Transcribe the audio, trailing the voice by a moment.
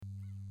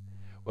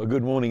Well,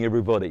 good morning,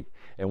 everybody,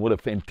 and what a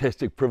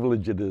fantastic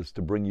privilege it is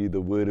to bring you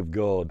the Word of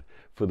God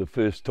for the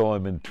first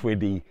time in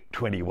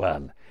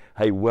 2021.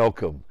 Hey,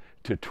 welcome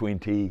to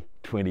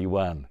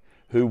 2021.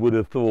 Who would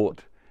have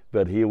thought?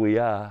 But here we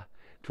are,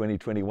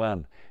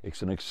 2021.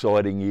 It's an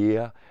exciting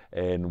year,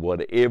 and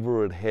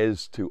whatever it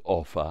has to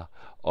offer,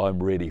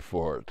 I'm ready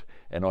for it.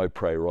 And I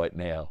pray right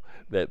now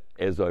that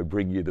as I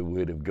bring you the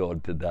Word of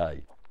God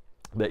today,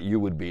 that you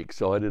would be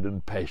excited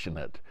and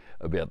passionate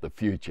about the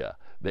future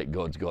that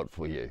God's got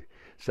for you.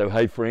 So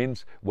hey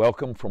friends,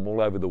 welcome from all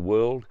over the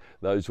world.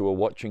 Those who are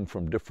watching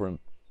from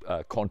different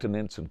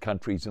continents and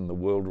countries in the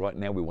world right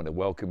now, we want to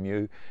welcome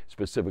you.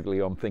 Specifically,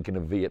 I'm thinking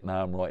of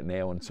Vietnam right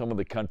now and some of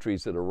the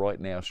countries that are right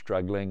now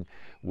struggling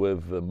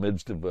with the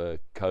midst of a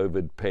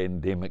COVID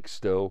pandemic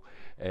still.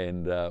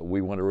 And we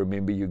want to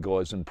remember you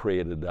guys in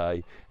prayer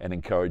today and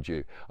encourage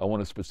you. I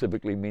want to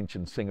specifically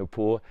mention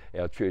Singapore,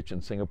 our church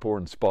in Singapore,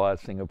 Inspire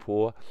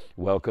Singapore.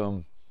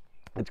 Welcome.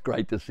 It's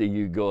great to see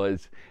you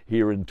guys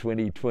here in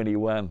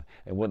 2021,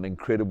 and what an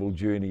incredible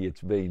journey it's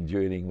been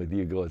journeying with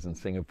you guys in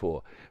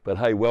Singapore. But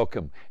hey,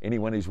 welcome.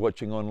 Anyone who's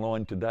watching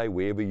online today,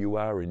 wherever you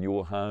are in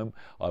your home,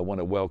 I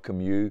want to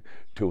welcome you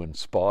to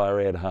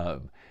Inspire at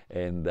Home.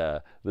 And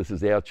this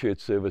is our church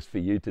service for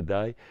you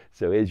today.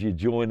 So as you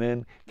join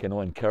in, can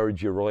I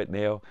encourage you right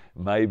now,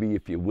 maybe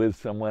if you're with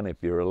someone, if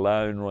you're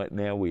alone right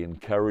now, we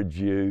encourage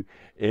you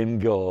in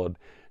God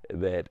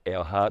that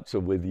our hearts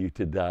are with you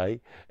today,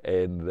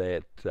 and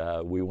that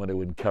we want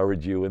to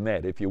encourage you in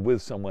that. If you're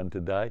with someone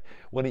today,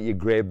 why don't you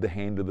grab the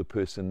hand of the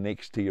person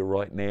next to you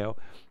right now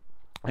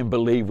and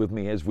believe with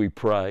me as we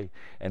pray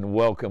and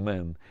welcome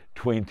in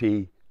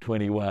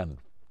 2021.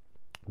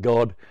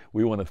 God,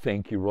 we want to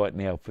thank you right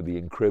now for the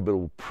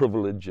incredible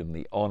privilege and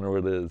the honor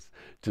it is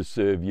to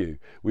serve you.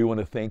 We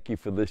want to thank you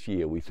for this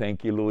year. We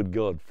thank you, Lord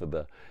God, for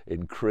the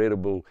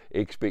incredible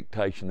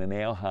expectation in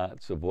our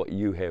hearts of what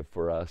you have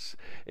for us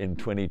in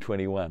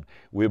 2021.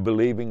 We're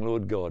believing,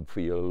 Lord God,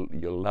 for your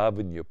love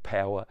and your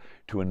power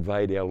to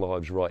invade our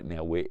lives right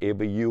now.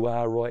 Wherever you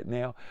are right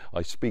now,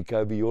 I speak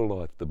over your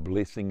life the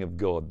blessing of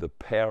God, the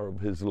power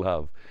of his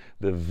love,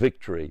 the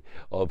victory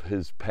of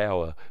his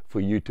power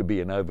for you to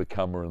be an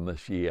overcomer in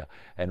this year.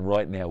 And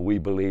right now we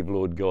believe,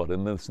 Lord God,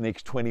 in this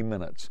next 20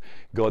 minutes,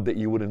 God, that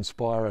you would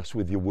inspire us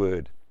with your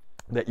word,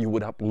 that you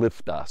would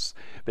uplift us,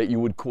 that you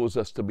would cause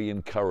us to be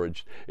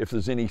encouraged. If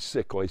there's any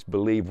sick, I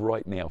believe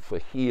right now for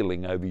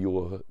healing over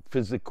your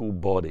physical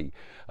body,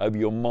 over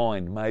your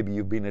mind. Maybe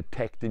you've been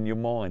attacked in your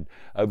mind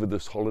over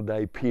this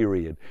holiday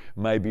period.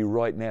 Maybe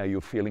right now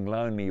you're feeling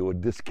lonely or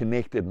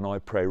disconnected, and I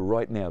pray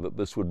right now that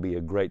this would be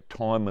a great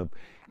time of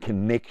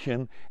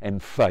connection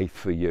and faith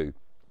for you.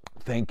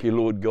 Thank you,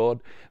 Lord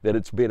God, that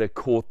it's better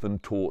caught than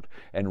taught.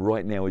 And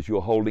right now, as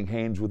you're holding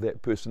hands with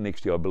that person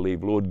next to you, I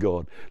believe, Lord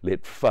God,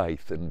 let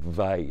faith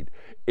invade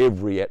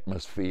every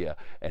atmosphere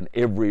and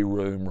every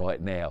room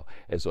right now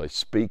as I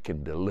speak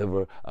and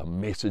deliver a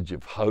message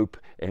of hope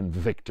and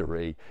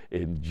victory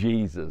in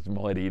Jesus'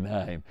 mighty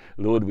name.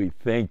 Lord, we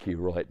thank you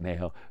right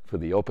now for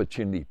the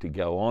opportunity to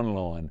go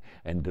online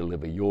and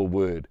deliver your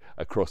word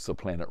across the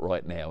planet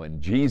right now.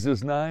 In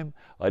Jesus' name,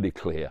 I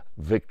declare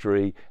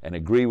victory, and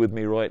agree with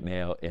me right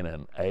now in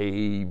an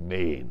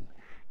amen.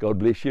 God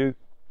bless you.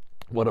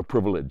 What a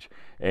privilege.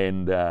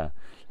 And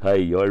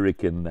hey, I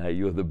reckon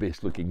you're the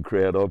best looking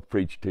crowd I've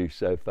preached to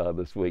so far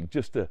this week.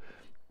 Just to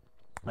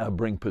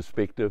bring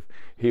perspective,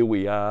 here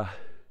we are,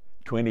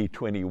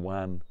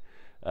 2021.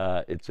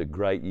 It's a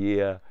great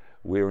year.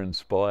 We're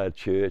Inspire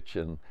Church,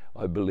 and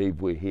I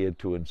believe we're here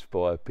to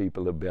inspire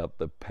people about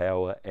the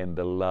power and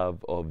the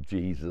love of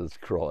Jesus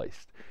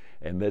Christ.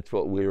 And that's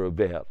what we're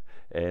about.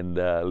 And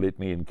let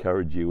me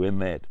encourage you in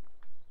that.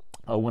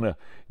 I want to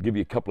give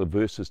you a couple of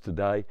verses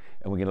today,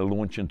 and we're going to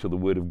launch into the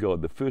Word of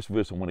God. The first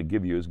verse I want to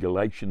give you is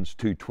Galatians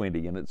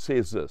 2:20, and it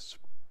says this: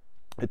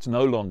 "It's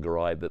no longer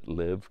I that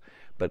live,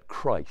 but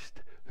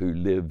Christ who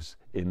lives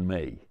in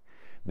me."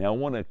 Now I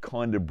want to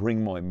kind of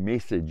bring my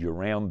message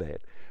around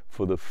that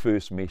for the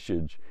first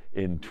message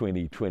in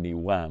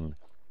 2021,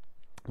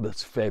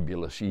 this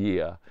fabulous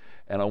year.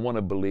 And I want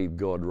to believe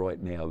God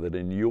right now that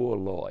in your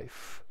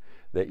life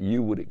that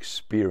you would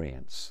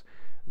experience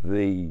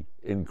the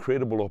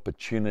incredible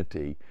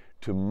opportunity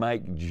to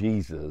make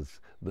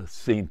Jesus the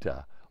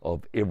center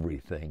of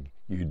everything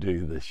you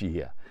do this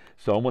year.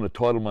 So I want to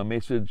title my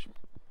message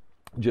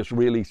just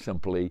really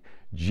simply,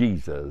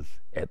 Jesus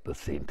at the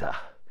center.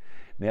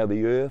 Now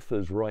the earth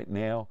is right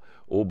now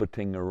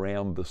orbiting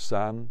around the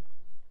sun,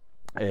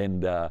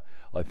 and I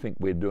think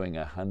we're doing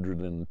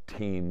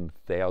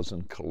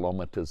 110,000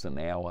 kilometers an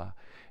hour.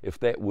 If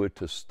that were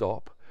to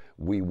stop,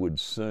 we would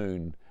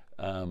soon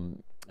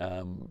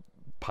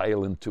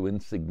pale into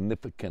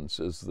insignificance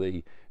as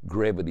the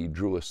gravity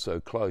drew us so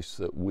close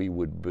that we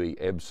would be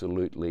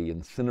absolutely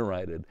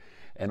incinerated.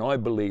 And I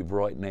believe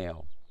right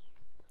now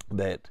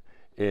that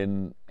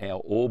in our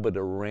orbit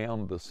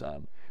around the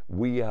sun,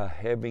 we are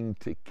having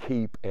to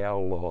keep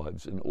our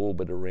lives in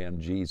orbit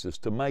around Jesus,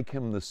 to make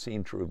him the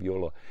center of your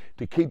life,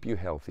 to keep you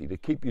healthy, to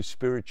keep you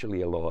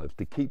spiritually alive,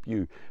 to keep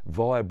you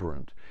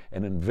vibrant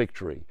and in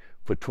victory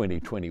for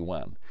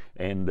 2021.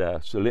 And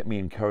so let me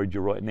encourage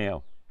you right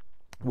now.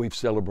 We've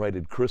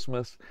celebrated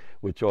Christmas,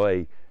 which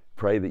I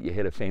pray that you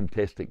had a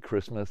fantastic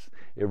Christmas.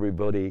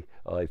 Everybody,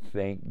 I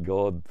thank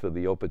God for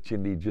the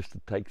opportunity just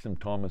to take some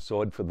time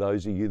aside. For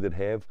those of you that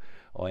have,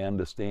 I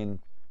understand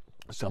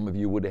some of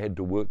you would have had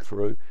to work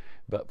through,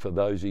 but for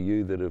those of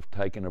you that have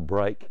taken a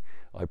break,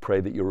 I pray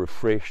that you're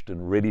refreshed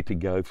and ready to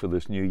go for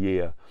this new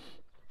year.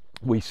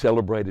 We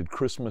celebrated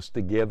Christmas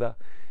together,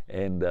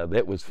 and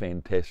that was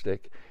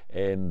fantastic.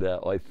 And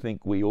I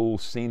think we all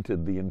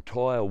centered, the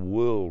entire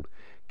world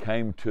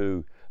came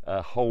to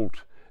a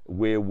halt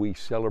where we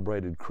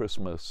celebrated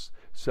Christmas,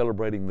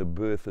 celebrating the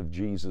birth of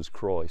Jesus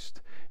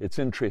Christ. It's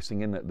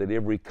interesting, isn't it, that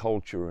every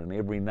culture and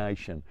every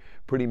nation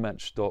pretty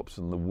much stops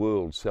and the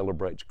world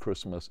celebrates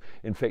Christmas.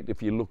 In fact,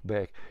 if you look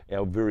back,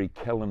 our very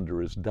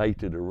calendar is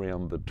dated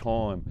around the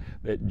time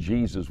that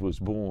Jesus was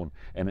born,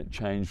 and it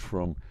changed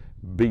from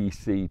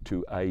BC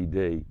to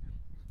AD.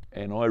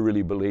 And I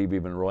really believe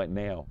even right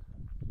now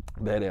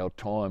that our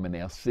time and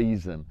our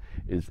season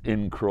is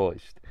in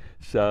Christ.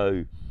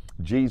 So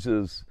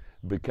Jesus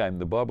became,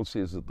 the Bible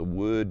says that the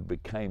Word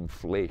became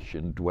flesh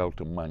and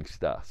dwelt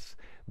amongst us.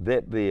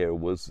 That there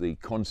was the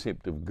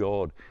concept of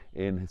God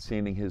in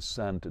sending His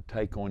Son to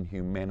take on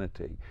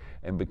humanity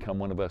and become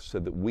one of us so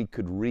that we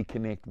could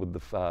reconnect with the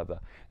Father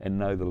and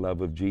know the love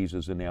of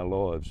Jesus in our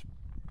lives.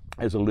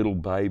 As a little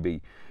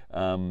baby,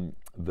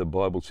 the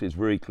Bible says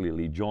very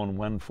clearly, John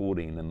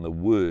 1:14, and the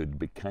Word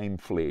became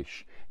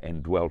flesh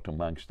and dwelt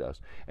amongst us.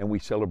 And we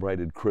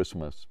celebrated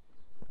Christmas.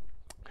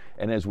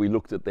 And as we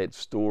looked at that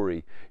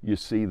story, you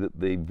see that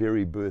the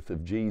very birth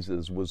of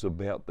Jesus was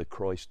about the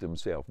Christ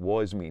Himself.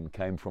 Wise men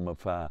came from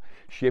afar,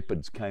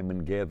 shepherds came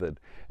and gathered,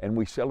 and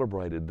we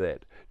celebrated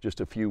that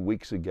just a few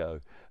weeks ago.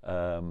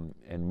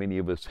 And many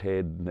of us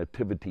had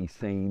nativity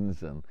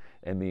scenes and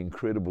the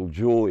incredible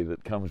joy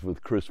that comes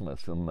with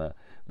Christmas and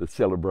the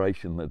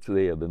celebration that's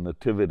there, the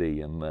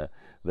nativity and the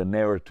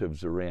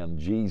narratives around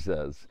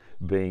Jesus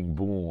being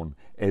born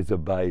as a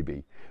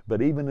baby.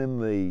 But even in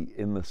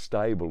the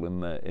stable,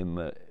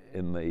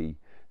 in the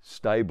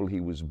stable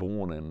He was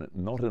born in,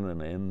 not in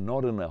an inn,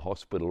 not in a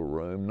hospital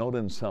room, not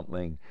in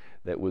something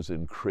that was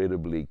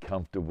incredibly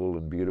comfortable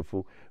and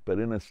beautiful, but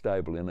in a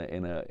stable, in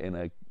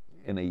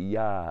a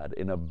yard,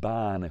 in a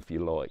barn, if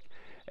you like.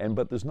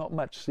 But there's not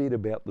much said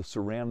about the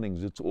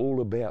surroundings. It's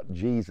all about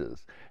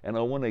Jesus. And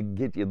I want to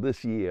get you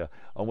this year,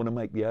 I want to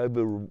make the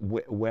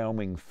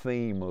overwhelming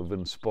theme of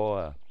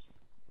Inspire.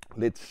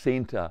 Let's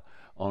center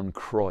on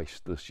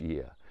Christ this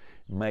year.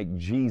 Make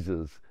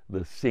Jesus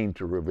the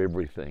center of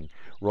everything.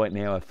 Right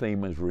now our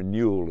theme is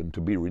renewal, and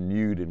to be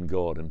renewed in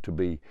God, and to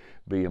be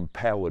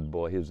empowered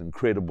by His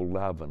incredible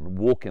love and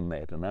walk in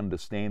that and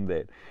understand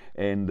that.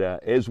 And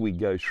as we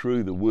go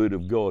through the Word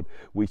of God,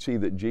 we see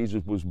that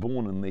Jesus was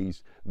born in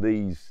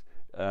these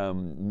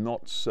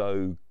not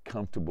so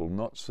comfortable,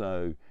 not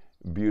so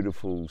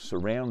beautiful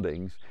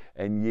surroundings,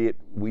 and yet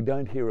we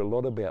don't hear a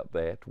lot about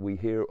that. We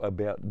hear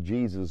about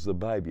Jesus the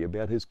baby,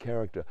 about His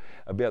character,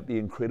 about the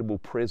incredible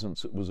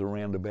presence that was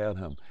around about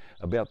Him,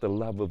 about the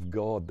love of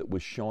God that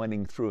was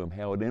shining through Him,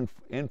 how it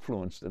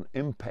influenced and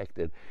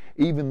impacted,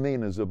 even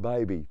then as a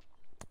baby,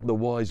 the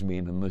wise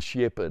men and the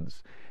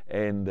shepherds,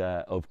 and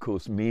of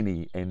course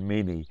many and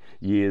many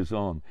years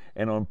on.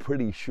 And I'm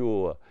pretty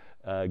sure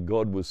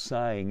God was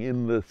saying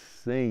in this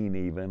scene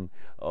even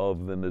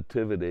of the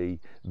nativity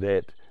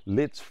that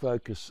let's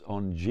focus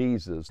on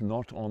Jesus,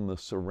 not on the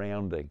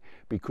surrounding,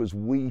 because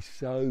we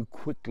so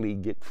quickly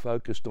get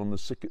focused on the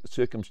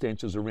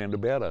circumstances around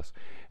about us.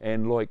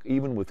 And like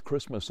even with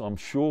Christmas, I'm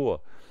sure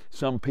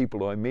some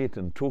people I met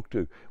and talked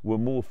to were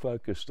more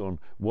focused on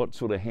what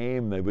sort of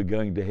ham they were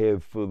going to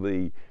have for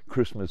the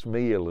Christmas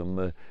meal, and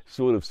the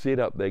sort of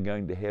setup they're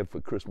going to have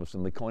for Christmas,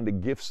 and the kind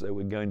of gifts they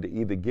were going to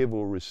either give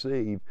or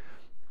receive,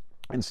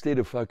 instead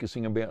of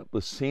focusing about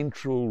the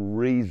central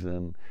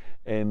reason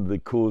and the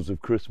cause of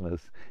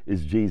Christmas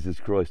is Jesus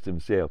Christ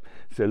Himself.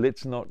 So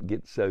let's not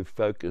get so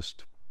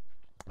focused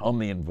on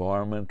the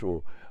environment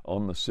or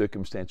on the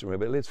circumstance, but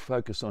let's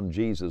focus on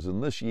Jesus.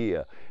 And this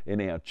year,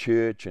 in our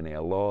church, in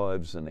our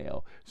lives, in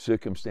our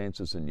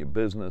circumstances, in your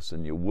business,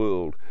 in your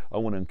world, I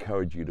want to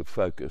encourage you to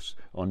focus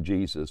on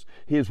Jesus.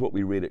 Here's what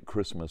we read at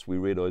Christmas. We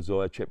read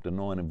Isaiah chapter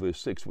 9 and verse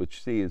 6,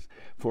 which says,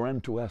 "For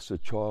unto us a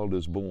child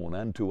is born,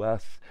 unto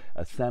us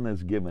a son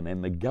is given,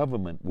 and the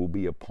government will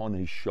be upon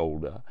His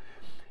shoulder,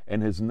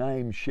 and His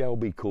name shall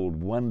be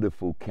called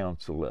Wonderful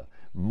Counselor,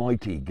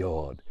 Mighty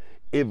God,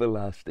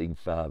 Everlasting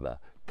Father,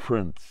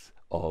 Prince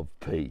of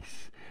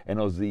Peace. And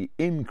of the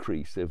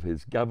increase of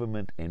His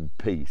government and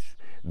peace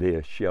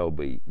there shall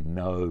be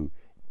no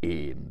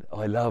end."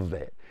 I love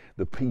that.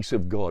 The peace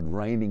of God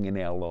reigning in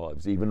our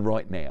lives, even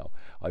right now.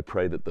 I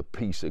pray that the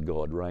peace of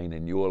God reign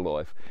in your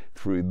life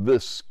through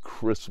this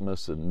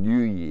Christmas and New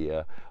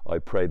Year. I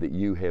pray that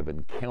you have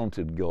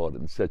encountered God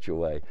in such a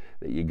way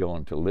that you go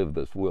on to live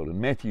this world.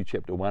 In Matthew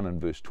chapter 1 and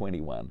verse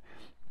 21,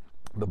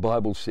 the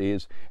Bible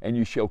says, "And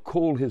you shall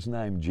call His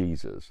name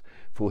Jesus,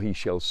 for He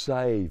shall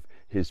save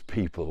His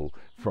people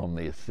from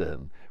their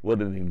sin." What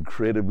an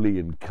incredibly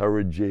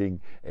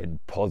encouraging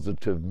and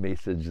positive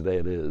message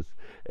that is.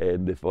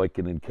 And if I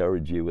can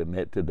encourage you in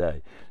that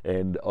today.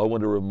 And I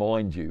want to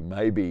remind you,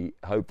 maybe,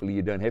 hopefully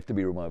you don't have to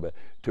be reminded,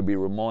 to be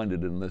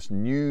reminded in this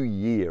new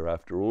year,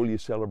 after all your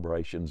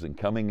celebrations and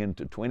coming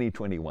into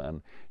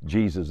 2021,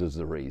 Jesus is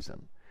the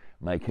reason.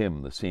 Make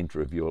him the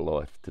center of your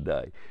life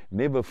today.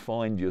 Never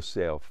find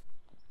yourself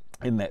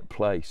in that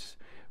place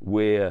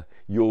where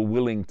you're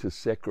willing to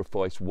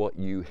sacrifice what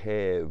you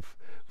have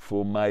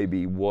for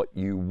maybe what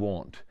you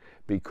want,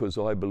 because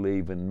I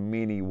believe in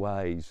many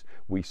ways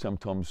we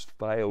sometimes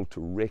fail to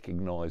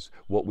recognize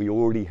what we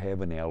already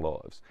have in our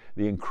lives,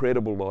 the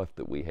incredible life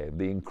that we have,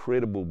 the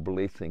incredible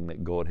blessing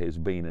that God has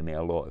been in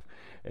our life.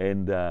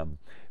 And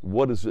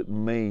what does it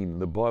mean?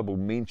 The Bible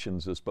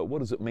mentions this, but what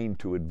does it mean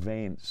to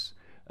advance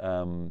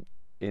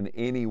in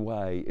any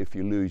way if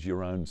you lose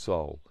your own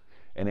soul?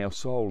 And our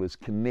soul is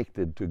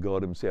connected to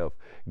God himself.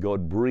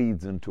 God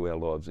breathes into our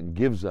lives and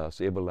gives us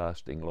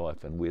everlasting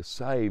life, and we're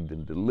saved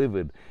and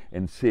delivered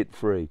and set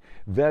free.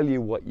 Value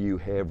what you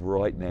have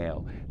right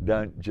now.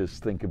 Don't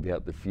just think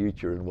about the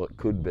future and what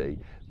could be,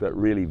 but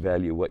really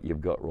value what you've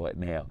got right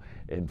now.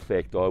 In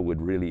fact, I would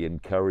really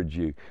encourage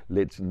you,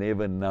 let's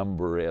never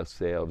number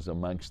ourselves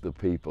amongst the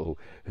people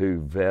who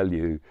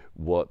value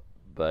what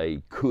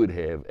they could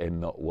have and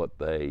not what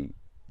they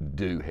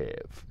do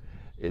have.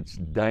 It's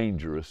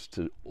dangerous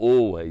to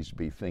always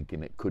be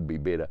thinking it could be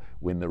better,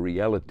 when the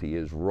reality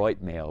is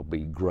right now,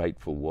 be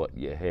grateful what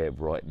you have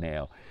right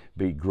now.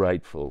 Be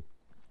grateful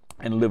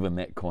and live in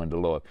that kind of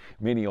life.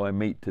 Many I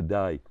meet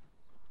today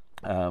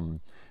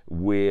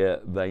where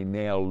they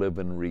now live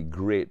in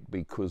regret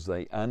because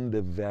they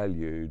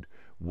undervalued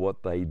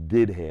what they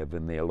did have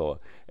in their life.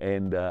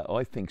 And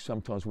I think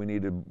sometimes we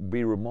need to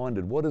be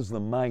reminded, what is the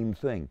main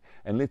thing?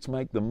 And let's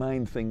make the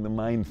main thing the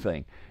main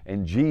thing.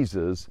 And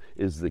Jesus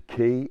is the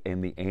key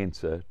and the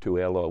answer to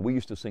our life. We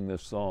used to sing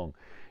this song,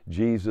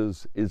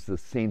 Jesus is the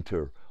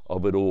center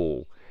of it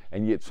all.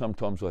 And yet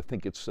sometimes I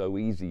think it's so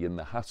easy in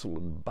the hustle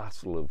and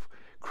bustle of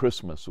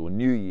Christmas or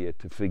New Year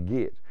to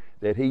forget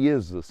that he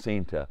is the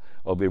center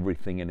of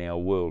everything in our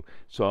world.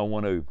 So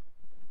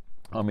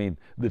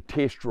the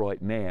test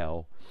right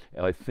now,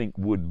 I think,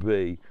 would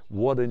be,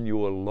 what in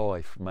your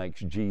life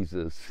makes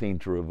Jesus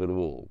center of it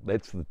all?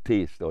 That's the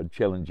test I'd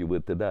challenge you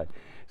with today.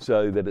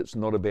 So that it's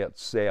not about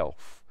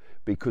self,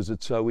 because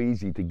it's so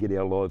easy to get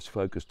our lives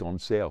focused on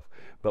self.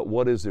 But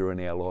what is there in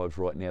our lives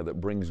right now that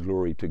brings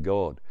glory to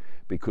God?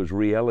 Because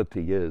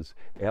reality is,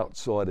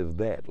 outside of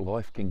that,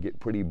 life can get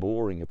pretty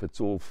boring if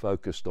it's all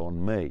focused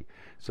on me.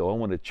 So I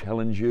want to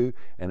challenge you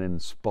and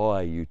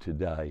inspire you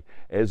today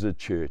as a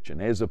church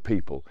and as a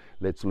people.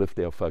 Let's lift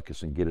our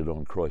focus and get it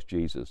on Christ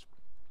Jesus.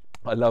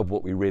 I love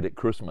what we read at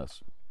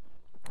Christmas.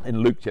 In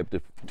Luke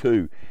chapter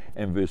 2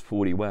 and verse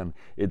 41,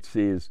 it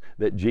says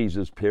that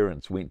Jesus'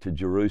 parents went to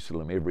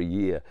Jerusalem every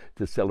year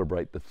to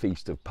celebrate the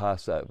feast of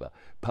Passover.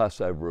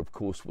 Passover, of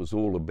course, was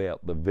all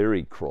about the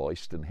very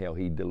Christ and how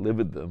he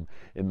delivered them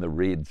in the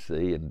Red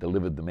Sea and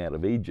delivered them out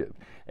of Egypt.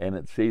 And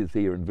it says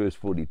here in verse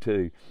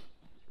 42,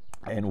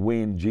 and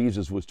when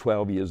Jesus was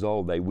 12 years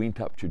old, they went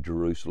up to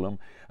Jerusalem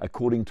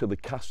according to the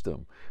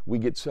custom. We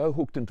get so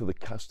hooked into the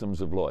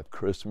customs of life,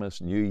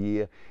 Christmas, New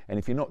Year, and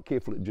if you're not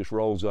careful, it just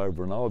rolls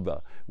over and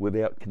over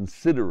without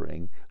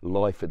considering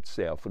life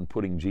itself and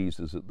putting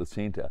Jesus at the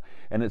center.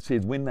 And it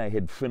says, when they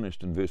had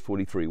finished, in verse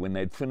 43, when they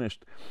had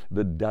finished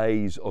the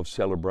days of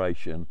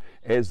celebration,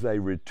 as they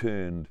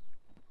returned,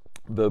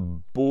 the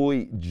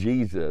boy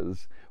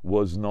Jesus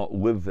was not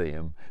with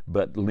them,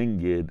 but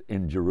lingered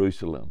in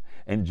Jerusalem.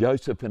 And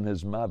Joseph and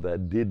his mother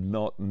did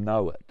not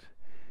know it.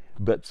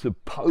 But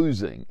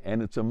supposing,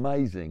 and it's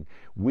amazing,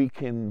 we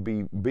can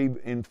be,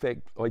 in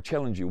fact, I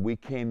challenge you, we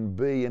can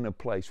be in a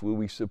place where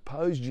we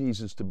suppose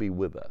Jesus to be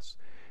with us.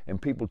 And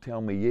people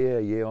tell me,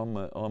 yeah,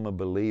 I'm a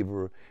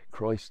believer,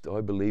 Christ, I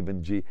believe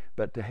in Jesus.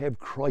 But to have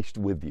Christ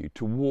with you,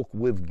 to walk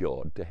with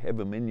God, to have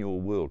him in your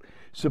world,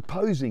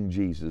 supposing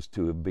Jesus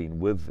to have been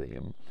with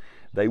them,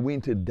 they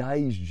went a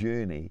day's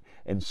journey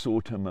and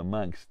sought him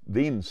amongst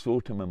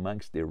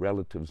their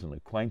relatives and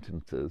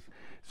acquaintances.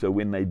 So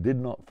when they did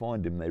not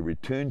find him, they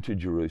returned to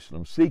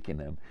Jerusalem seeking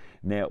him.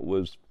 Now it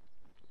was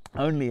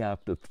only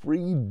after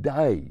 3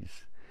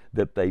 days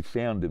that they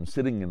found him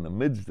sitting in the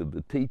midst of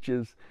the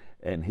teachers,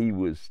 and he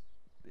was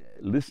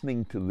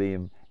listening to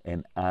them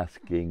and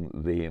asking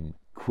them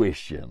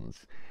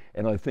questions.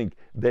 And I think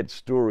that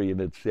story in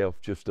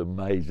itself just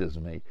amazes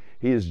me.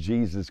 Here's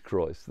Jesus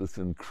Christ, this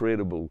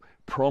incredible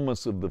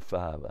promise of the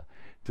Father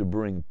to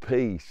bring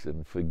peace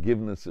and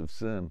forgiveness of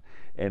sin,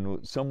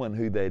 and someone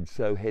who they'd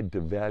so had to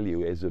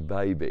value as a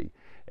baby.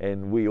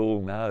 And we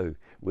all know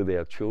with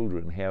our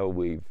children how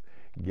we've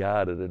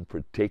guarded and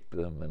protect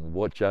them and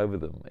watch over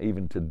them,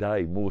 even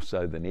today more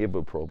so than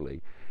ever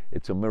probably.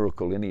 It's a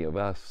miracle any of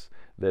us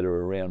that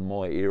are around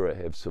my era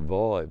have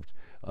survived.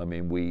 I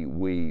mean,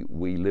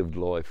 we lived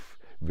life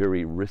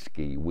very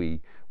risky. We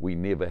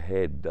never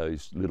had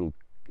those little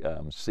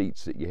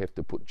seats that you have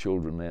to put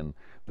children in,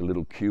 the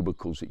little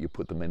cubicles that you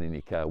put them in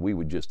your car. We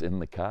were just in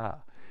the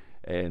car.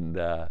 and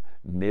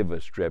never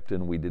strapped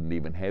in. We didn't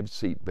even have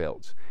seat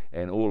belts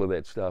and all of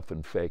that stuff.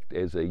 In fact,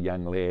 as a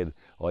young lad,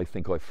 I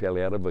think I fell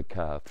out of a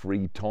car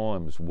 3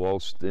 times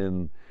whilst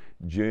in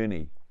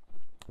journey.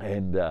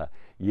 And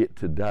yet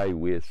today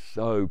we're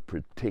so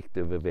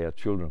protective of our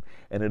children.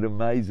 And it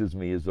amazes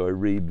me as I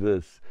read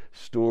this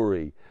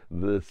story,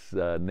 this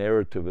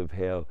narrative of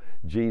how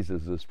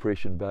Jesus, this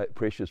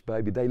precious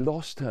baby, they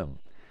lost him.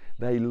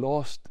 They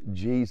lost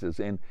Jesus.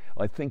 And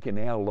I think in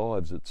our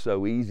lives it's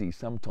so easy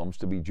sometimes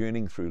to be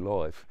journeying through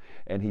life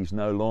and he's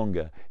no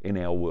longer in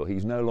our world.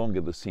 He's no longer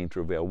the center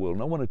of our world.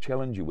 And I want to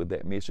challenge you with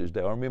that message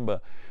today. I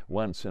remember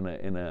once in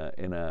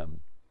a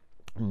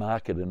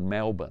market in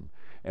Melbourne,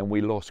 and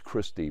we lost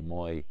Christy,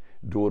 my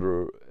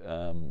daughter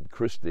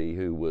Christy,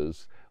 who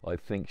was, I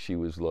think she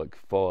was like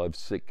 5,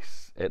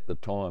 6 at the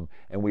time,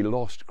 and we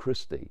lost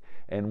Christy.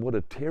 And what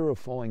a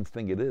terrifying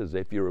thing it is.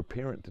 If you're a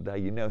parent today,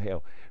 you know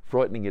how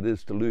frightening it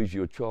is to lose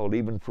your child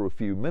even for a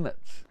few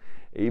minutes,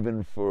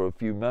 even for a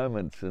few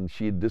moments, and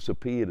she had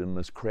disappeared in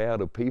this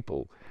crowd of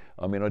people.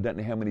 I mean, I don't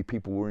know how many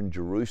people were in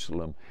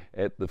Jerusalem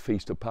at the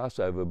Feast of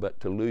Passover, but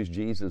to lose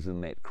Jesus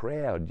in that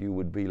crowd, you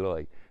would be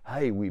like,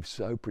 hey, we've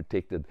so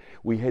protected.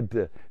 We had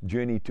to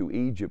journey to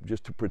Egypt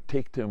just to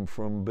protect him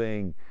from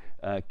being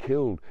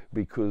killed,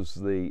 because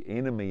the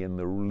enemy and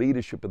the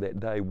leadership of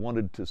that day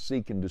wanted to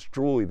seek and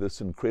destroy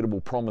this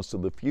incredible promise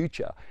of the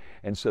future.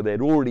 And so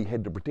they'd already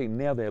had to protect him.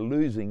 Now they're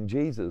losing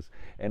Jesus.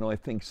 And I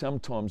think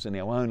sometimes in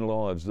our own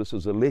lives, this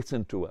is a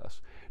lesson to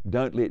us.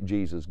 Don't let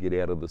Jesus get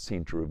out of the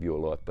center of your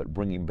life, but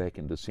bring him back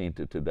into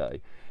center today.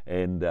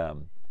 And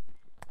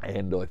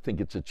I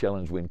think it's a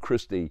challenge. When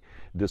Christy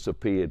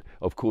disappeared,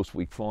 of course,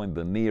 we find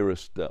the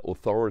nearest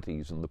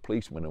authorities and the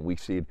policemen, and we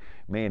said,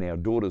 man, our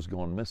daughter's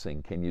gone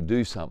missing. Can you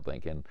do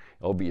something? And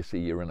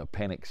obviously you're in a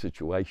panic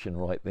situation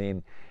right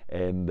then,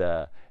 and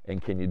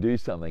can you do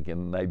something?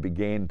 And they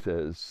began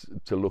to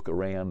look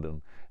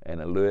around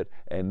and alert,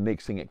 and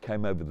next thing it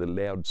came over the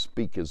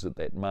loudspeakers at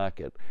that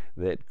market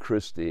that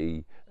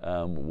Christy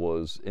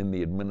was in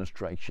the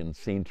administration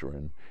centre,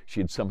 and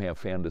she had somehow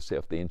found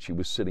herself there, and she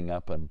was sitting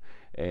up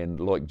and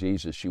like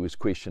Jesus, she was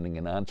questioning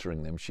and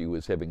answering them. She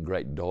was having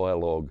great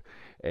dialogue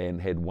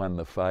and had won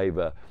the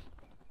favour,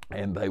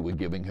 and they were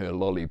giving her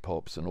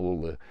lollipops and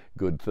all the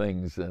good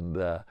things,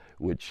 and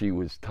which she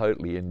was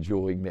totally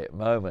enjoying that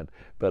moment.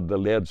 But the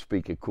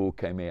loudspeaker call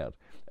came out.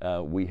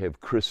 We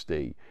have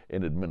Christy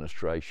in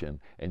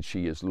administration, and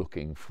she is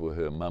looking for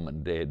her mum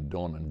and dad,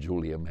 Don and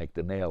Julia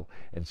McDonnell,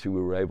 and so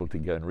we were able to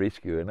go and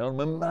rescue her. And I'm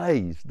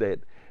amazed that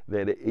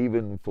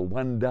even for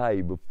one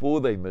day before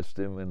they missed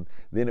him, and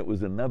then it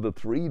was another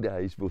 3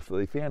 days before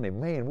they found him.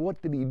 Man,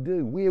 what did he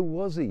do? Where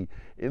was he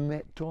in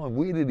that time?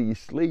 Where did he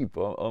sleep?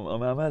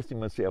 I'm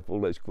asking myself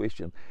all those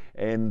questions,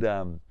 and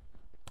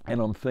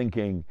I'm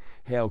thinking,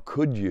 how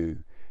could you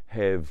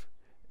have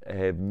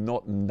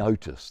not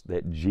noticed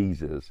that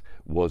Jesus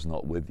was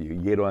not with you?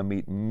 Yet I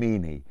meet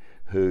many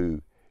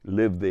who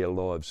live their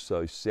lives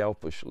so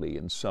selfishly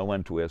and so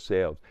unto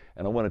ourselves.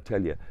 And I want to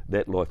tell you,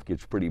 that life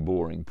gets pretty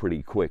boring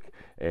pretty quick.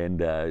 And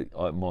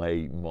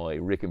my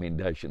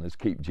recommendation is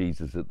keep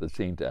Jesus at the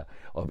center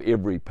of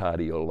every part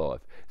of your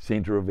life.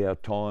 Center of our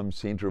time,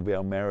 center of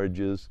our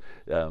marriages,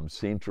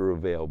 center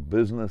of our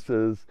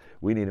businesses.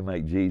 We need to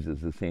make Jesus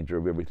the center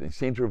of everything.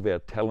 Center of our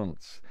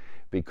talents,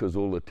 because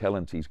all the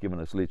talents he's given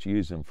us, let's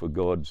use them for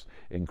God's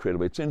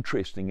incredible. It's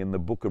interesting, in the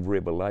book of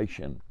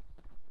Revelation,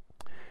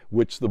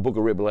 which the book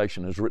of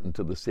Revelation is written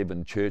to the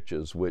 7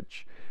 churches,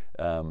 which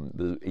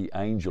the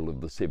angel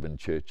of the 7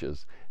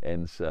 churches,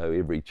 and so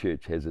every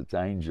church has its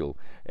angel,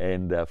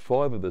 and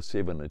 5 of the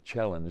 7 are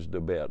challenged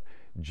about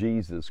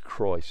Jesus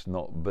Christ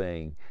not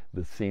being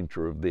the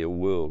center of their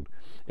world.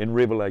 In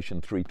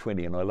Revelation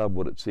 3:20, and I love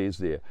what it says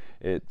there,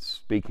 it's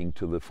speaking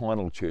to the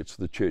final church,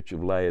 the church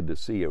of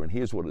Laodicea, and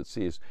here's what it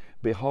says: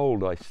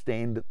 behold, I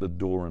stand at the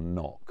door and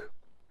knock.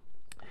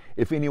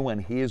 If anyone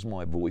hears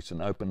my voice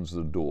and opens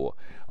the door,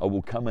 I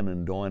will come in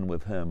and dine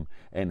with him,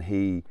 and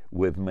he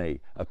with me.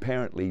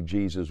 Apparently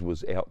Jesus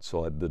was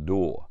outside the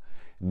door,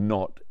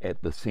 not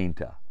at the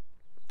center.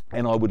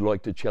 And I would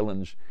like to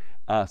challenge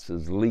us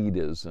as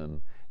leaders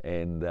and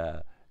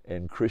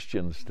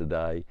Christians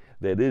today,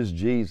 that is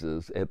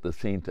Jesus at the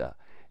center.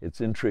 It's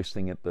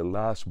interesting, at the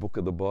last book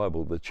of the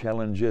Bible, the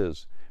challenge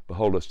is,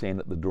 behold, I stand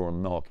at the door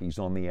and knock. He's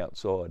on the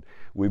outside.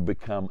 We've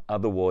become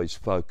otherwise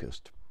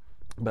focused.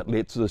 But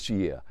let's this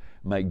year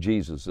make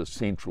Jesus a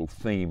central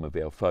theme of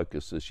our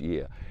focus this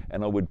year.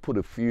 And I would put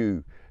a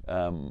few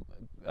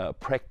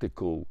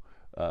practical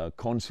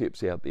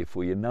concepts out there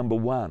for you. Number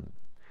one,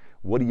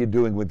 what are you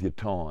doing with your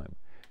time?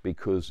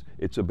 Because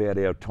it's about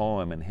our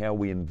time and how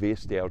we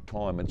invest our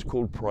time. It's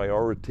called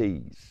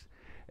priorities.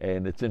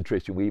 And it's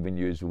interesting, we even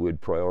use the word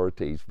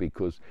priorities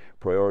because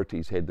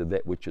priorities head to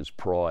that which is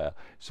prior.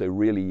 So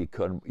really you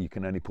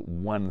can only put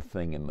one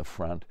thing in the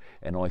front,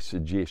 and I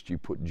suggest you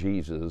put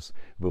Jesus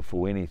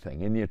before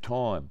anything. In your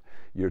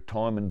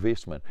time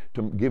investment,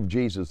 to give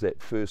Jesus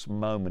that first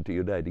moment of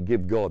your day, to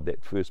give God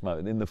that first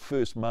moment. In the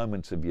first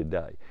moments of your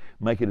day,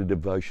 make it a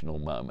devotional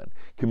moment.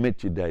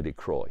 Commit your day to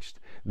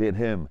Christ. Let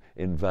Him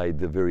invade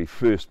the very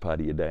first part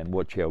of your day, and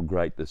watch how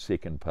great the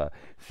second part.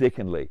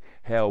 Secondly,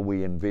 how are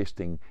we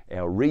investing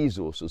our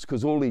resources?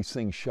 Because all these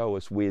things show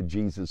us where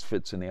Jesus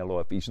fits in our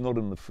life. He's not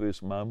in the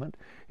first moment.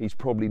 He's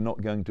probably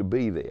not going to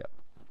be there.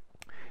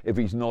 If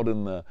He's not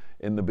in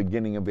the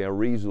beginning of our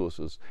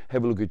resources,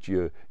 have a look at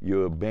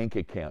your bank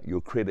account,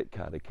 your credit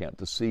card account,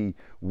 to see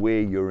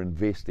where you're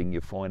investing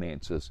your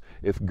finances.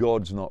 If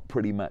God's not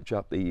pretty much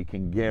up there, you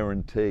can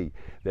guarantee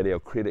that our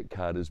credit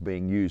card is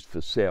being used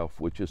for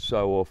self, which is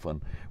so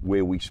often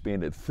where we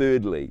spend it.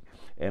 Thirdly,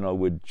 and I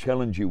would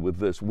challenge you with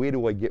this, where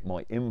do I get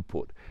my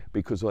input?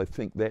 Because I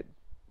think that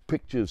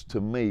pictures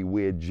to me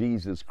where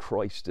Jesus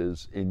Christ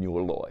is in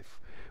your life,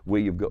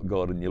 where you've got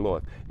God in your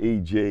life.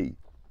 E.g.,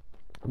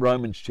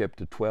 Romans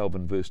chapter 12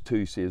 and verse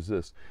 2 says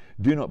this: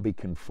 do not be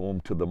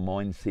conformed to the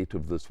mindset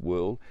of this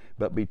world,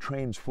 but be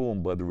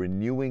transformed by the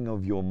renewing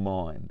of your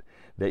mind,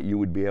 that you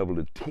would be able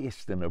to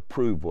test and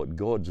approve what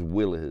God's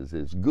will is,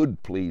 His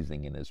good,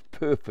 pleasing, and His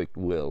perfect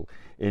will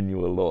in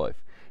your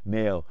life.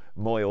 Now,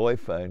 my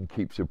iPhone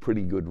keeps a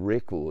pretty good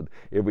record.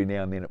 Every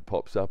now and then it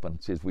pops up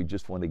and says, we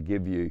just want to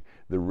give you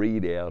the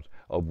readout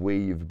of where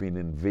you've been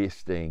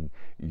investing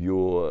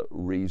your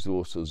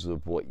resources,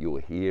 of what you're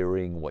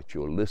hearing, what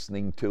you're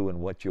listening to, and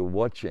what you're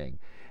watching.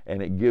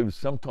 And it gives,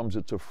 sometimes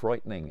it's a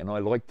frightening, and I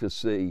like to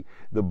see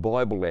the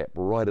Bible app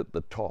right at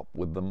the top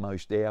with the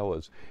most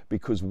hours,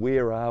 because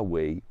where are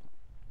we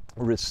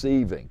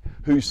receiving?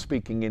 Who's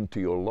speaking into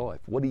your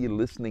life? What are you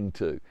listening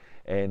to?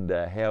 And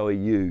how are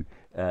you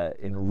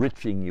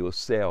enriching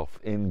yourself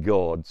in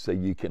God so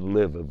you can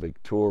live a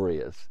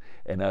victorious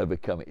and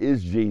overcome?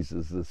 Is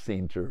Jesus the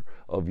center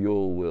of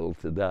your will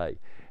today?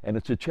 And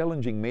it's a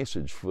challenging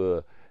message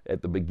for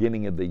at the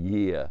beginning of the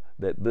year,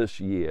 that this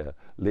year,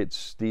 let's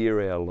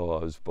steer our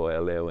lives by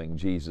allowing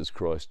Jesus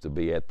Christ to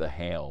be at the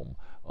helm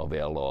of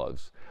our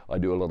lives. I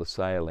do a lot of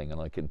sailing, and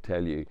I can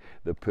tell you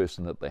the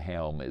person at the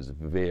helm is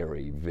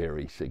very,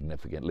 very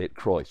significant. Let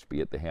Christ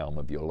be at the helm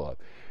of your life.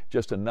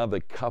 Just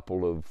another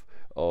couple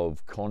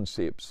of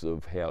concepts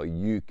of how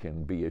you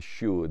can be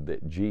assured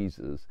that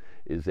Jesus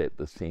is at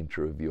the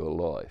center of your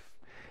life.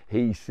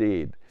 He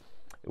said,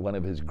 one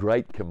of His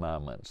great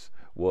commandments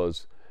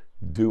was,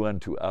 do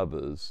unto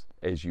others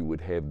as you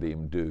would have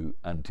them do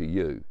unto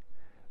you.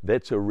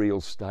 That's a real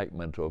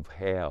statement of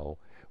how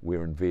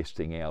we're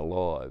investing our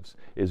lives.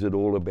 Is it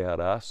all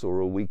about us, or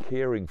are we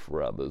caring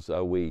for others?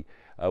 Are we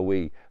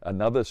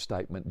another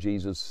statement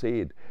Jesus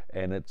said,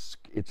 and it's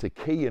a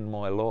key in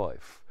my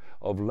life,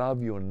 of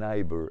love your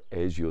neighbor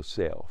as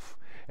yourself.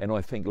 And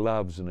I think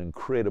love's an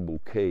incredible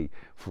key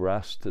for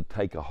us to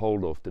take a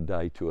hold of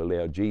today, to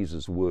allow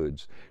Jesus'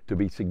 words to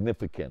be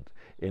significant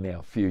in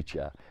our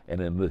future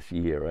and in this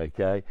year,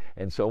 okay?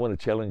 And so I want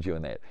to challenge you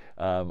in that.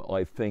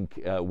 I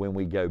think when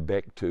we go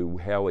back to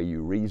how are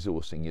you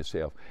resourcing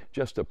yourself,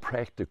 just a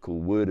practical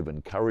word of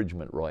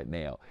encouragement right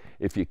now.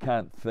 If you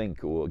can't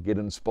think or get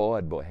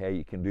inspired by how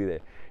you can do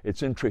that,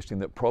 it's interesting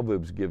that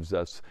Proverbs gives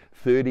us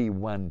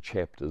 31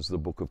 chapters, the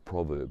book of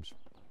Proverbs.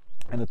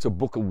 And it's a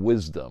book of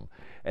wisdom,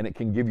 and it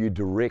can give you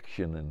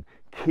direction and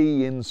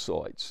key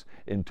insights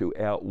into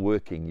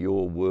outworking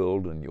your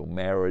world and your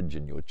marriage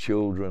and your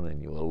children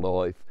and your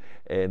life.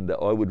 And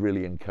I would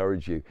really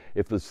encourage you,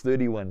 if there's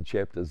 31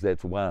 chapters,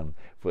 that's one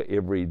for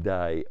every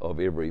day of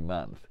every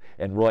month.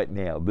 And right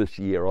now, this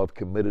year, I've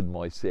committed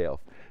myself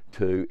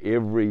to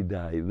every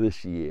day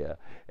this year,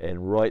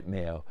 and right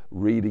now,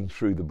 reading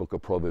through the book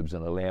of Proverbs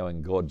and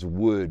allowing God's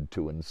word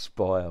to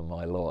inspire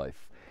my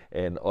life.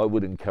 And I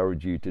would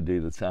encourage you to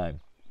do the same.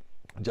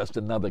 Just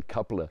another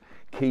couple of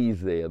keys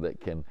there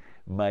that can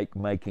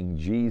making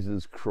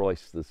Jesus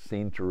Christ the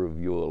center of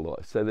your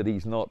life, so that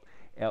He's not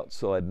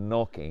outside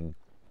knocking,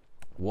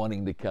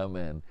 wanting to come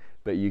in,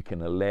 but you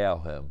can allow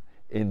Him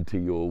into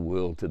your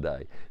world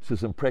today. So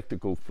some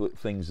practical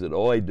things that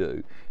I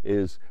do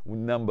is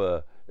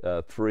number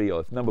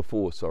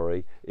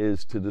 4,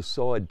 is to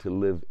decide to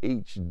live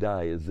each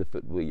day as if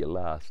it were your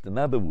last. In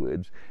other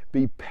words,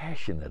 be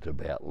passionate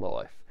about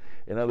life.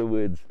 In other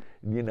words,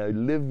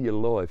 live your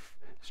life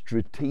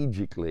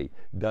strategically.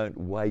 Don't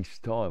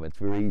waste time. It's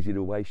very easy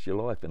to waste your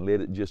life and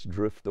let it just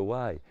drift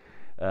away.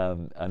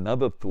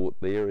 Another thought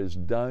there is,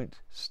 don't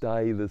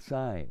stay the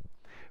same.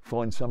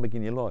 Find something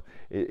in your life.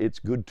 It's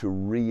good to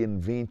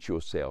reinvent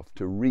yourself,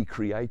 to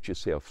recreate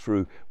yourself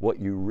through what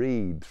you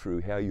read,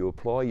 through how you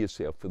apply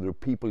yourself, through the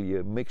people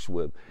you mix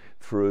with,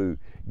 through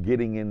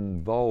getting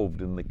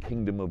involved in the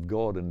kingdom of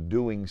God and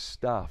doing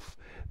stuff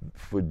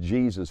for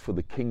Jesus, for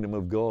the kingdom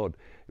of God.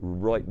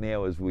 Right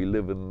now, as we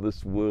live in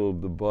this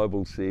world, the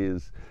Bible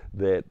says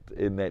that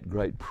in that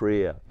great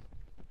prayer,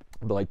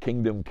 thy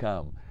kingdom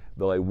come,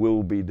 thy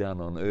will be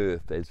done on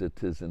earth as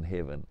it is in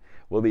heaven.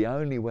 Well, the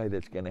only way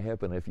that's going to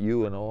happen if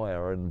you and I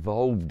are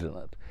involved in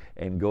it,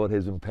 and God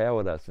has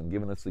empowered us and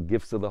given us the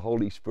gifts of the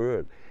Holy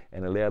Spirit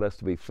and allowed us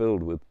to be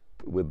filled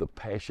with the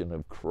passion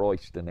of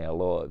Christ in our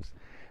lives.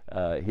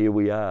 Here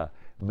we are,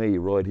 me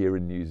right here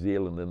in New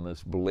Zealand, in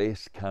this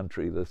blessed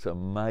country, this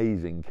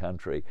amazing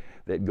country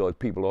that God,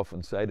 people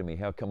often say to me,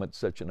 how come it's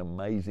such an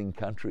amazing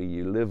country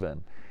you live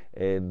in?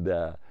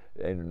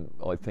 And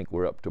I think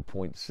we're up to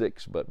point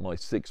 6, but my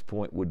 6th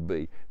point would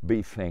be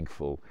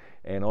thankful.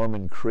 And I'm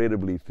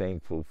incredibly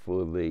thankful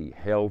for the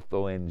health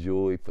I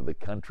enjoy, for the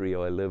country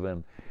I live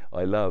in.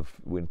 I love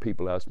when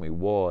people ask me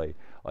why.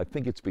 I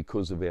think it's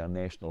because of our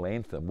national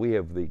anthem. We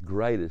have the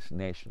greatest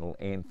national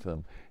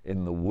anthem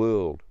in the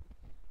world,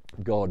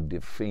 God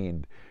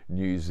Defend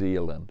New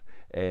Zealand.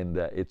 And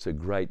it's a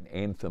great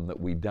anthem that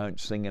we don't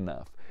sing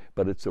enough,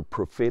 but it's a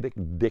prophetic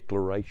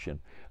declaration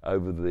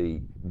over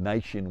the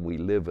nation we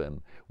live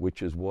in,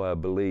 which is why I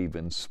believe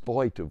in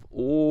spite of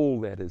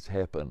all that has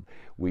happened,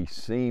 we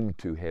seem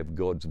to have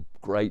God's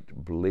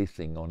great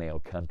blessing on our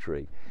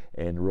country.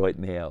 And right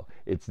now,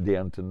 it's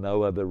down to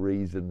no other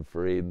reason,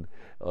 friend.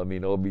 I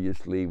mean,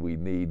 obviously we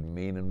need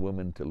men and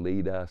women to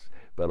lead us,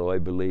 but I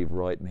believe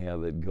right now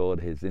that God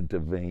has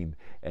intervened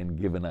and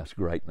given us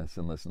greatness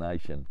in this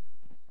nation.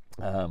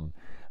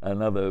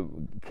 Another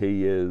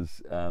key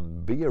is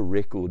be a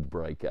record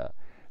breaker.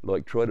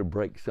 Like, try to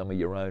break some of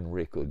your own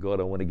record. God,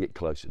 I want to get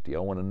closer to you. I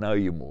want to know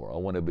you more. I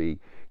want to be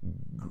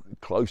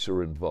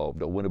closer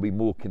involved. I want to be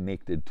more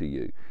connected to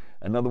you.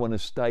 Another one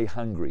is stay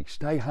hungry.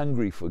 Stay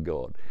hungry for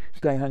God.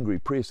 Stay hungry.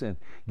 Press in.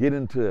 Get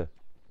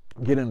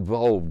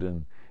involved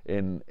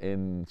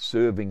in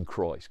serving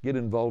Christ. Get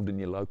involved in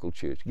your local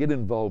church. Get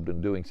involved in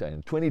doing so.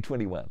 In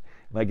 2021,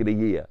 make it a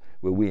year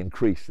where we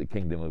increase the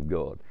kingdom of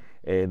God.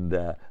 And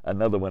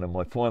another one, and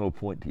my final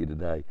point to you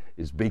today,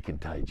 is be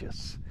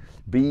contagious.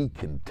 Be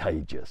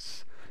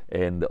contagious.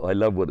 And I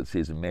love what it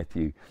says in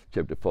Matthew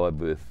chapter 5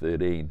 verse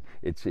 13.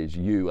 It says,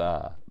 you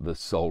are the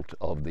salt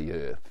of the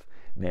earth.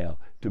 Now,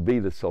 to be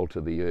the salt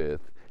of the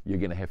earth, you're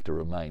going to have to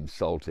remain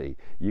salty.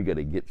 You've got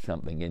to get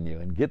something in you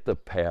and get the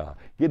power.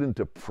 Get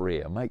into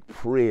prayer. Make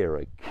prayer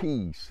a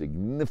key,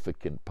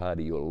 significant part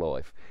of your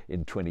life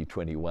in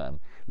 2021.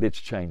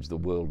 Let's change the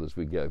world as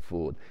we go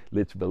forward.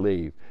 Let's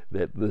believe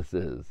that this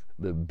is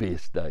the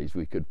best days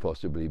we could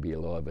possibly be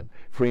alive in.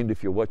 Friend,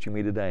 if you're watching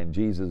me today and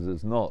Jesus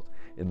is not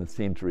in the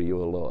center of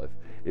your life,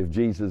 if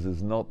Jesus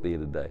is not there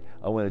today,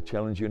 I want to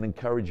challenge you and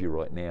encourage you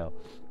right now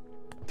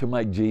to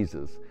make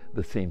Jesus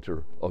the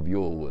center of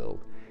your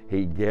world.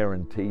 He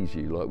guarantees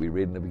you, like we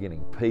read in the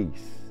beginning,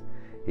 peace.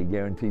 He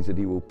guarantees that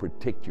He will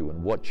protect you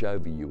and watch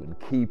over you and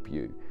keep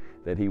you,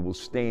 that He will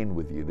stand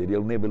with you, that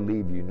He'll never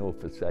leave you nor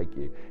forsake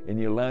you. In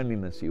your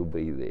loneliness, He'll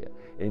be there.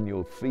 In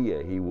your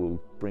fear, He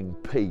will bring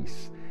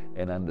peace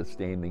and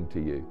understanding to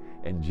you.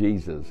 And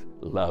Jesus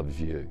loves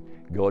you.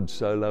 God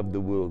so loved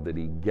the world that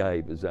He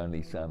gave His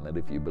only Son, that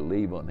if you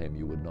believe on Him,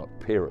 you would not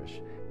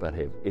perish, but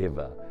have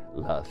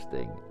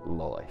everlasting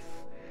life.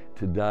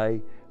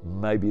 Today,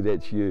 maybe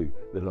that's you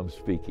that I'm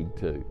speaking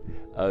to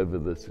over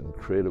this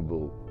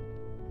incredible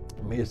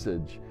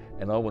message.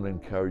 And I want to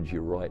encourage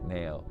you right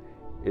now.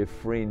 If,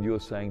 friend, you're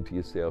saying to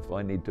yourself,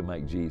 I need to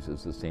make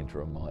Jesus the center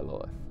of my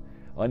life.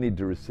 I need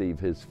to receive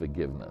His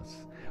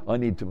forgiveness. I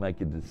need to make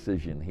a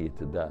decision here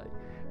today.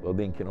 Well,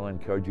 then can I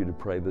encourage you to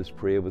pray this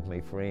prayer with me,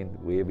 friend,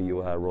 wherever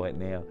you are right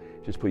now.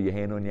 Just put your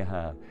hand on your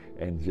heart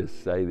and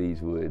just say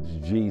these words.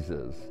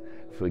 Jesus,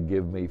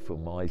 forgive me for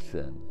my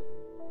sin.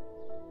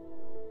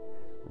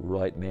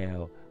 Right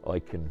now, I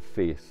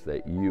confess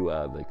that you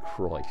are the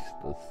Christ,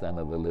 the Son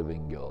of the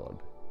living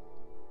God.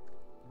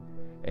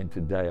 And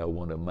today I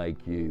want to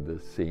make you the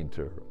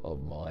center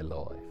of my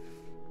life.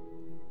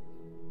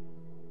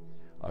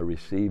 I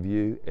receive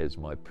you as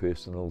my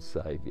personal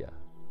Savior.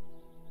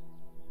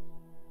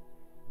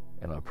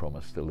 And I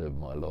promise to live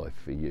my life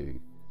for you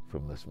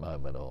from this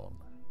moment on.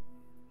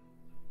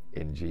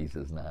 In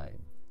Jesus'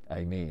 name,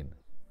 amen.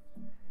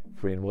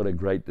 Friend, what a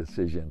great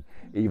decision.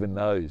 Even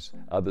those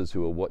others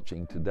who are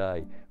watching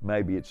today,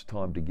 maybe it's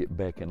time to get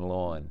back in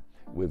line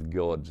with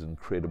God's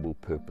incredible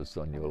purpose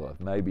on your life.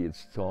 Maybe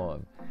it's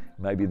time.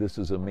 Maybe this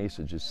is a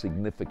message, is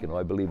significant.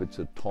 I believe it's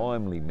a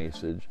timely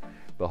message.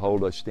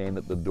 Behold, I stand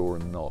at the door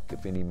and knock.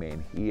 If any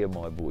man hear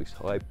my voice,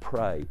 I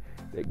pray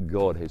that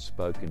God has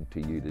spoken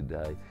to you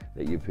today,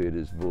 that you've heard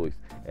His voice,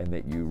 and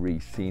that you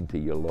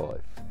recenter your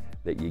life,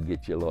 that you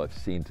get your life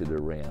centered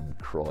around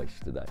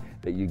Christ today,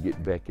 that you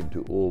get back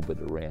into orbit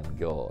around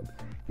God,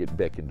 get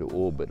back into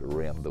orbit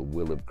around the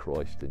will of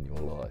Christ in your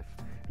life.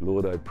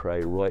 Lord, I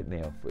pray right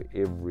now for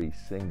every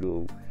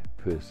single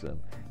person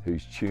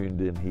who's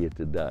tuned in here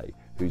today,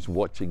 who's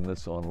watching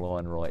this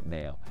online right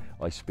now.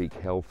 I speak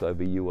health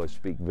over you. I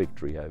speak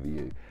victory over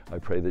you. I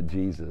pray that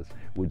Jesus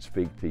would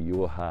speak to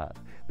your heart,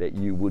 that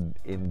you would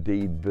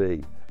indeed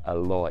be a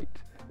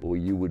light, or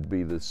you would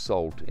be the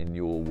salt in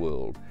your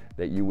world,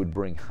 that you would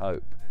bring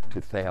hope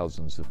to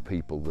thousands of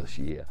people this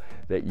year,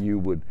 that you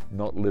would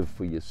not live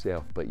for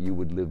yourself, but you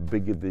would live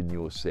bigger than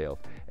yourself,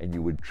 and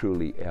you would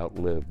truly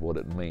outlive what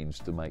it means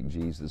to make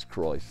Jesus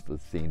Christ the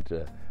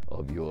center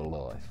of your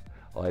life.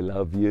 I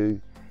love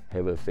you.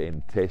 Have a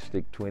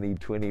fantastic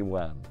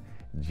 2021.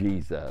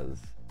 Jesus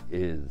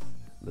is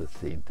the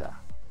center.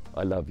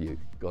 I love you.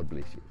 God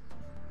bless you.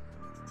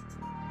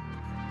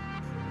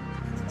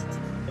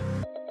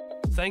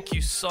 Thank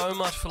you so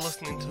much for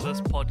listening to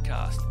this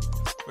podcast.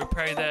 We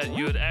pray that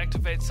you would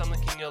activate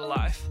something in your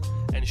life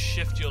and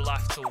shift your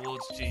life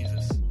towards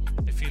Jesus.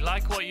 If you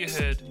like what you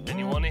heard and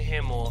you want to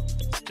hear more,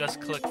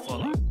 just click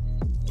follow.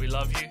 We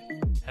love you.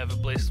 Have a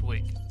blessed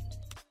week.